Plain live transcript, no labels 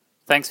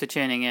Thanks for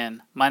tuning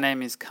in. My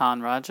name is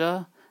Khan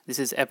Raja. This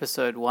is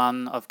episode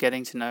 1 of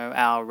Getting to Know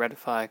Our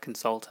Redify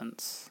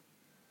Consultants.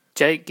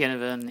 Jake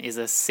Ginnivan is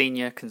a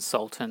senior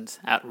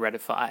consultant at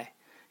Redify.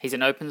 He's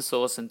an open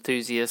source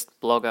enthusiast,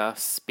 blogger,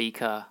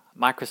 speaker,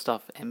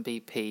 Microsoft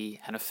MVP,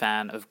 and a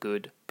fan of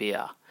good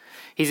beer.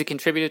 He's a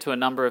contributor to a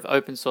number of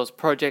open source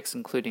projects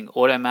including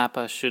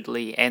AutoMapper,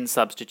 Shoodly,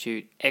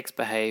 NSubstitute,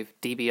 XBehave,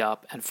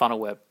 DBUp, and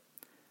FunnelWeb.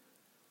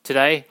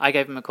 Today, I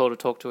gave him a call to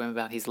talk to him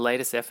about his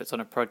latest efforts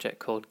on a project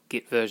called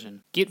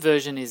Gitversion.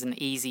 Gitversion is an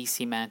easy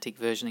semantic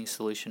versioning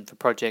solution for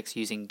projects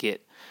using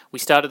Git. We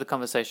started the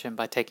conversation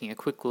by taking a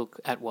quick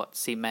look at what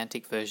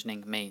semantic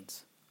versioning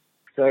means.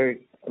 So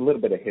a little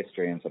bit of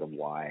history and sort of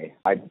why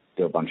I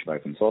do a bunch of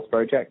open source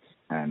projects,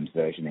 and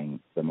versioning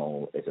them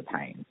all is a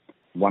pain.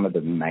 One of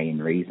the main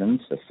reasons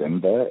for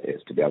Simba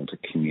is to be able to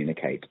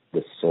communicate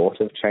the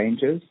sort of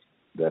changes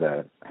that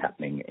are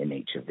happening in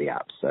each of the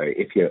apps. So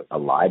if you're a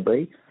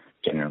library,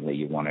 generally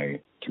you want to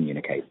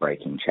communicate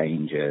breaking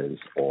changes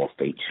or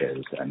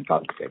features and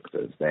bug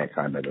fixes. They're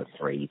kind of the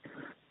three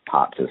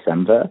parts of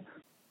Simba.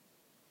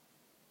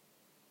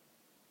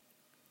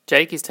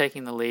 Jake is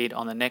taking the lead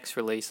on the next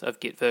release of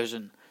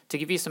Gitversion. To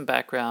give you some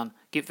background,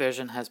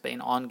 Gitversion has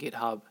been on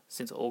GitHub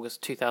since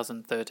August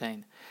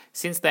 2013.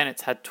 Since then,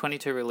 it's had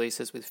 22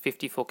 releases with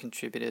 54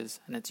 contributors,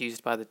 and it's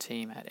used by the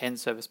team at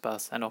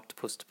NServiceBus and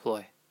Octopus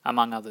Deploy,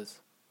 among others.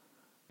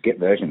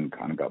 Gitversion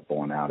kind of got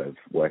born out of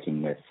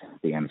working with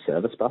the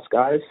NServiceBus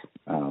guys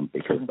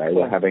because they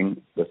were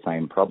having the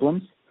same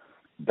problems.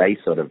 They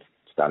sort of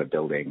started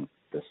building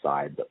the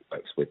side that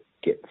works with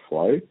Git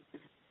Flow,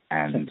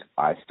 and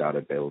I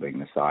started building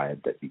the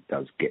side that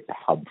does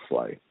GitHub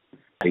Flow.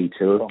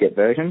 V2 of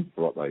Gitversion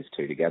brought those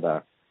two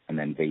together, and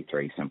then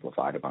V3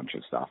 simplified a bunch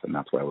of stuff, and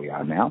that's where we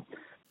are now.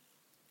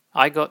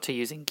 I got to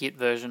using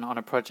Gitversion on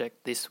a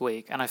project this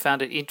week, and I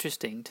found it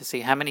interesting to see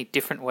how many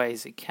different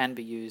ways it can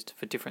be used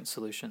for different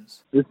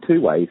solutions. There's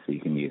two ways that you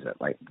can use it.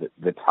 Like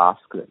the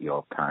task that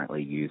you're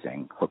currently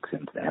using hooks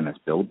into the MS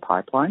Build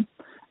pipeline,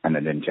 and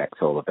it injects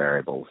all the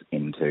variables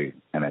into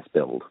MS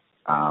Build.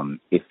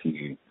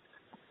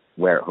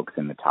 Where it hooks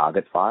in the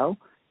target file,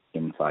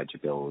 inside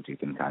your build, you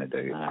can kind of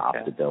do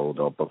after build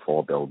or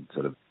before build,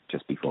 sort of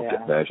just before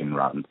Gitversion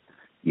runs.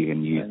 You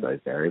can use those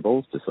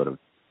variables to sort of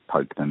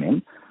poke them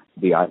in.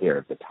 The idea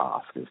of the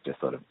task is just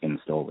sort of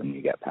install the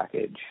NuGet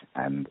package,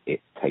 and it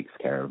takes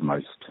care of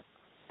most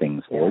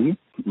things for you.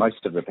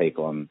 Most of the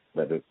people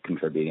that are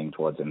contributing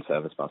towards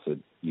NServiceBus are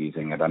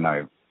using it. I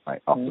know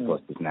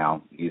Octopus is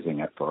now using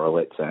it for all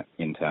its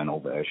internal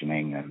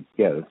versioning, and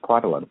there's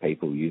quite a lot of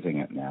people using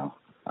it now.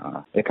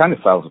 It kind of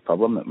solves a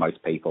problem that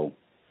most people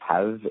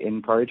have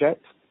in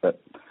projects, but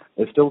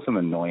there's still some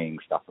annoying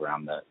stuff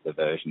around the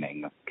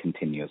versioning of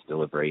continuous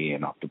delivery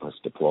and Octopus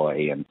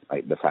Deploy, and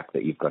the fact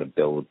that you've got to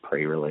build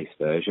pre-release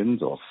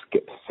versions or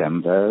skip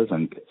semvers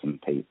and bits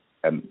and pieces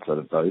and sort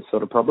of those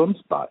sort of problems,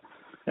 but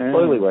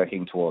slowly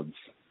working towards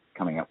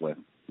coming up with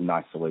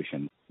nice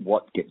solutions.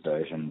 What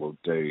Gitversion will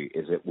do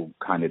is it will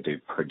kind of do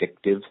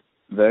predictive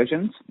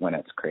versions when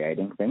it's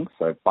creating things.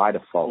 So by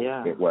default,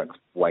 it works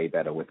way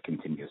better with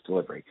continuous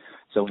delivery.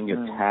 So in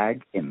your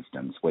tag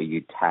instance, where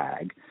you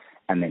tag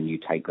and then you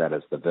take that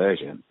as the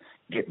version,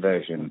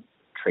 Gitversion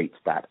treats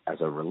that as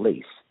a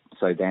release.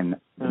 So then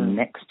the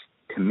next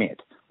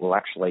commit will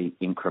actually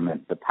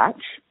increment the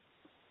patch.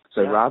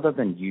 So rather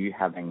than you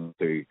having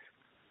to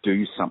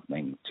do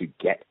something to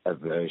get a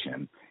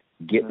version,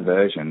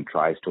 Gitversion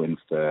tries to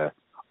infer,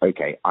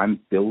 okay,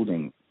 I'm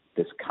building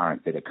this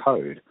current bit of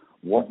code.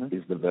 What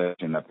is the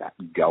version of that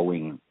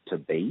going to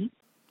be?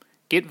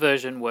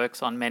 Gitversion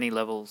works on many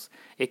levels.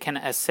 It can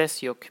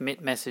assess your commit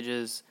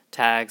messages,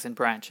 tags, and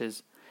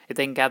branches. It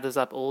then gathers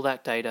up all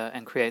that data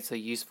and creates a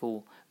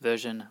useful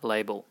version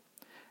label.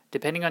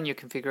 Depending on your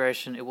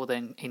configuration, it will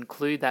then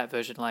include that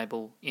version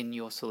label in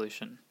your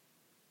solution.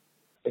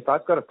 If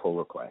I've got a pull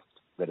request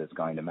that is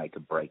going to make a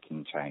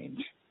breaking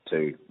change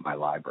to my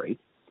library,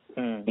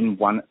 in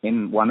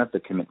one of the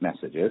commit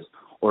messages,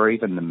 or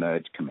even the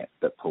merge commit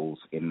that pulls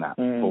in that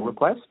pull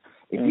request,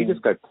 if you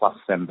just go plus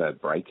semver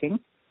breaking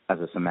as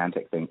a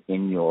semantic thing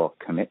in your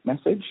commit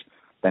message,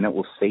 then it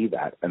will see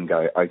that and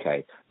go,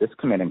 okay, this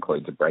commit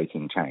includes a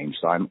breaking change,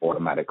 so I'm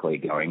automatically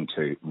going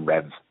to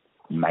rev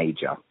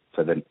major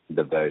for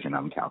the version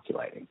I'm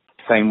calculating.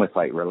 Same with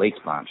release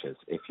branches.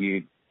 If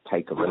you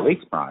take a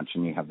release branch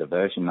and you have the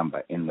version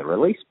number in the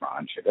release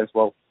branch, it is,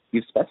 well,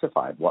 you've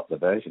specified what the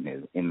version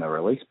is in the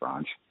release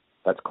branch.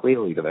 That's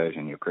clearly the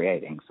version you're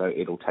creating, so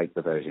it'll take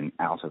the version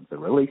out of the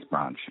release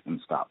branch and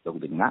start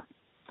building that.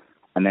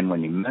 And then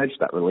when you merge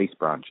that release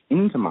branch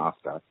into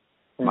master,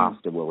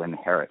 master will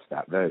inherit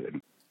that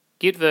version.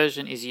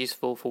 Gitversion is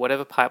useful for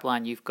whatever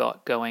pipeline you've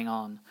got going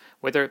on,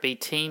 whether it be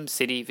Team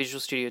City, Visual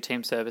Studio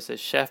Team Services,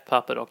 Chef,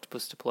 Puppet,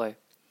 Octopus Deploy.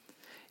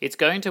 It's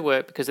going to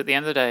work because at the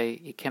end of the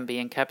day, it can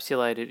be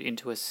encapsulated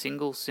into a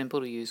single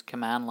simple-to-use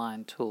command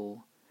line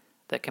tool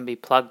that can be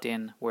plugged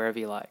in wherever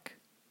you like.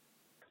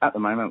 At the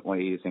moment, we're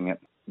using it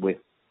with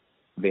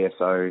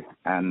VSO,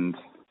 and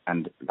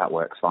that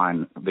works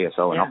fine.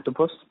 VSO and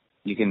Octopus.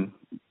 It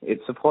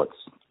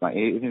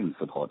even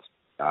supports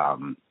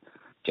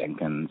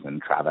Jenkins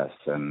and Travis,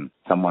 and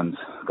someone's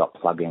got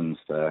plugins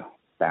for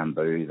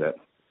Bamboo that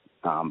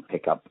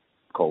pick up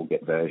call,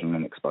 get version,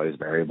 and expose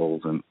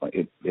variables, and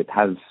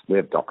we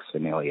have docs for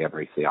nearly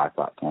every CI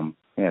platform.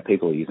 Yeah,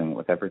 people are using it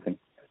with everything.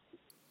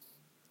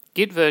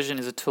 Git version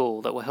is a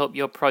tool that will help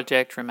your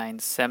project remain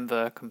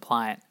SEMVer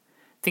compliant.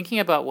 Thinking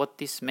about what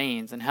this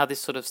means and how this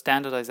sort of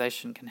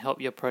standardization can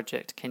help your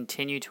project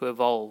continue to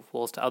evolve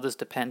whilst others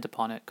depend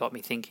upon it got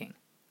me thinking.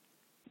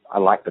 I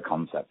like the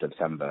concept of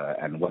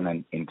SEMVer, and when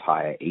an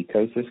entire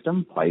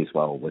ecosystem plays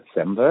well with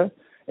SEMVer,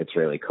 it's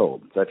really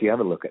cool. So if you have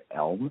a look at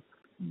Elm,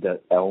 the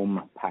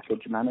Elm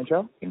package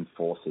manager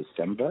enforces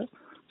SEMVer.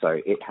 So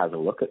it has a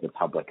look at the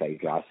public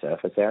API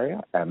surface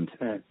area, and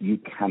you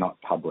cannot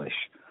publish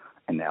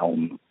an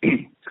Elm,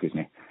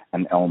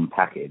 an Elm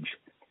package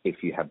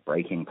if you have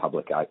breaking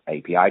public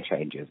API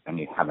changes and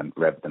you haven't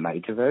revved the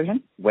major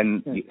version.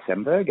 When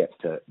SEMVer gets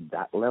to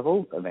that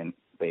level of then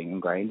being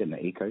ingrained in the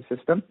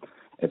ecosystem,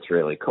 it's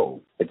really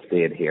cool. It's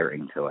the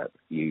adhering to it.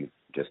 You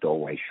just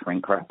always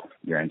shrink wrap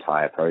your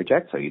entire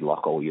project, so you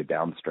lock all your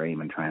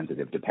downstream and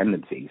transitive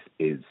dependencies.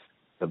 Is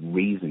the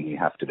reason you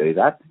have to do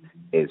that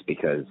is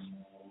because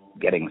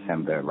getting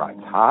SEMVer right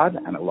is hard,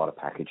 and a lot of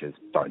packages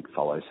don't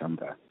follow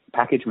SEMVer.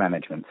 Package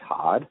management's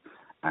hard,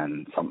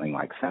 and something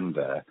like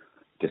SEMVer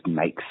just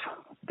makes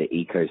the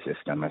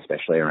ecosystem,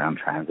 especially around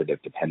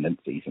transitive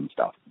dependencies and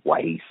stuff,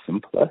 way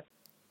simpler.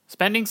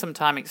 Spending some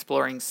time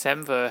exploring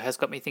SEMVer has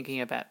got me thinking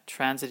about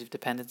transitive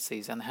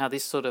dependencies and how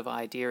this sort of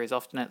idea is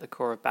often at the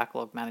core of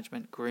backlog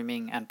management,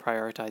 grooming, and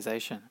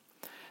prioritization.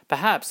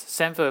 Perhaps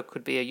SEMVer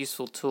could be a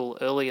useful tool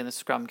early in the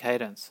Scrum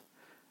cadence.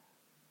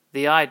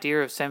 The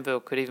idea of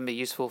SEMVer could even be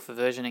useful for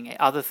versioning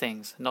other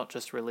things, not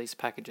just release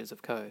packages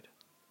of code.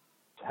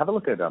 Have a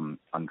look at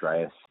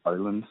Andreas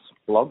Olen's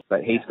blog,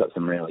 but he's got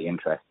some really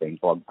interesting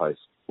blog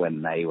posts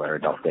when they were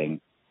adopting,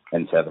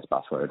 and Service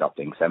Bus were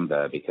adopting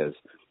SEMVer, because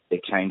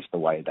it changed the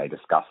way they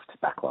discussed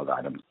backlog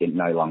items. It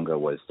no longer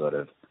was sort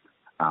of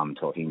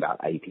talking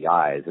about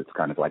APIs. It's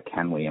kind of like,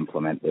 can we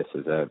implement this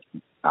as a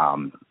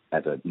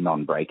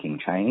non-breaking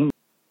change?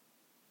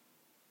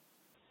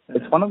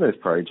 It's one of those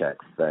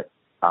projects that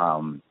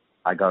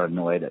I got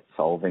annoyed at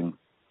solving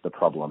the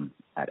problem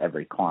at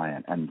every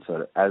client. And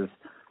so as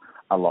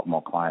a lot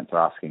more clients are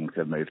asking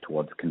to move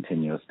towards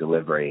continuous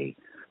delivery,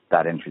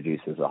 that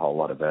introduces a whole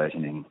lot of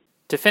versioning.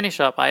 To finish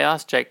up, I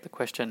asked Jake the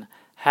question,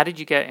 how did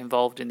you get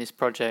involved in this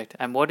project,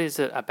 and what is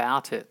it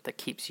about it that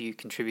keeps you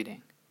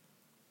contributing?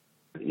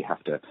 You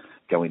have to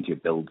go into your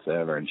build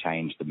server and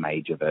change the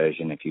major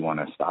version if you want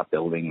to start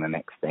building the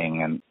next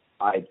thing. And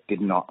I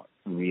did not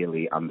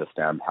really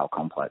understand how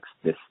complex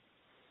this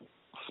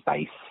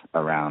space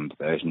around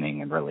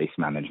versioning and release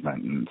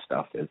management and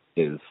stuff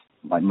is.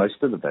 Like, most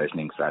of the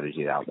versioning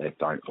strategies out there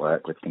don't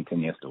work with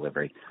continuous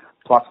delivery.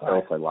 Plus, I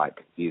also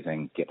like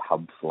using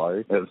GitHub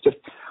Flow. It was just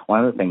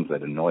one of the things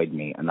that annoyed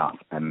me enough,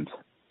 and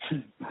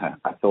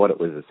I thought it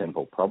was a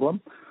simple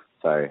problem.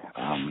 So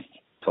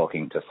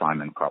talking to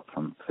Simon Kropp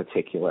from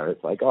Particular,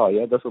 it's like, oh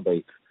yeah, this will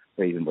be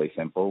reasonably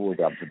simple. We'll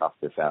be able to bust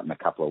this out in a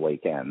couple of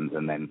weekends,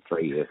 and then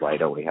 3 years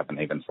later, we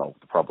haven't even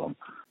solved the problem.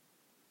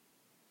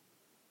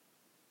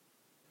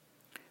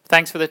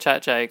 Thanks for the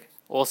chat, Jake.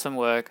 Awesome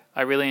work.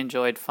 I really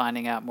enjoyed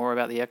finding out more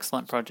about the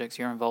excellent projects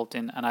you're involved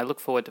in, and I look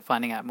forward to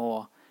finding out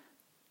more.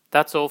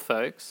 That's all,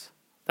 folks.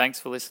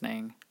 Thanks for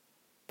listening.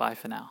 Bye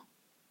for now.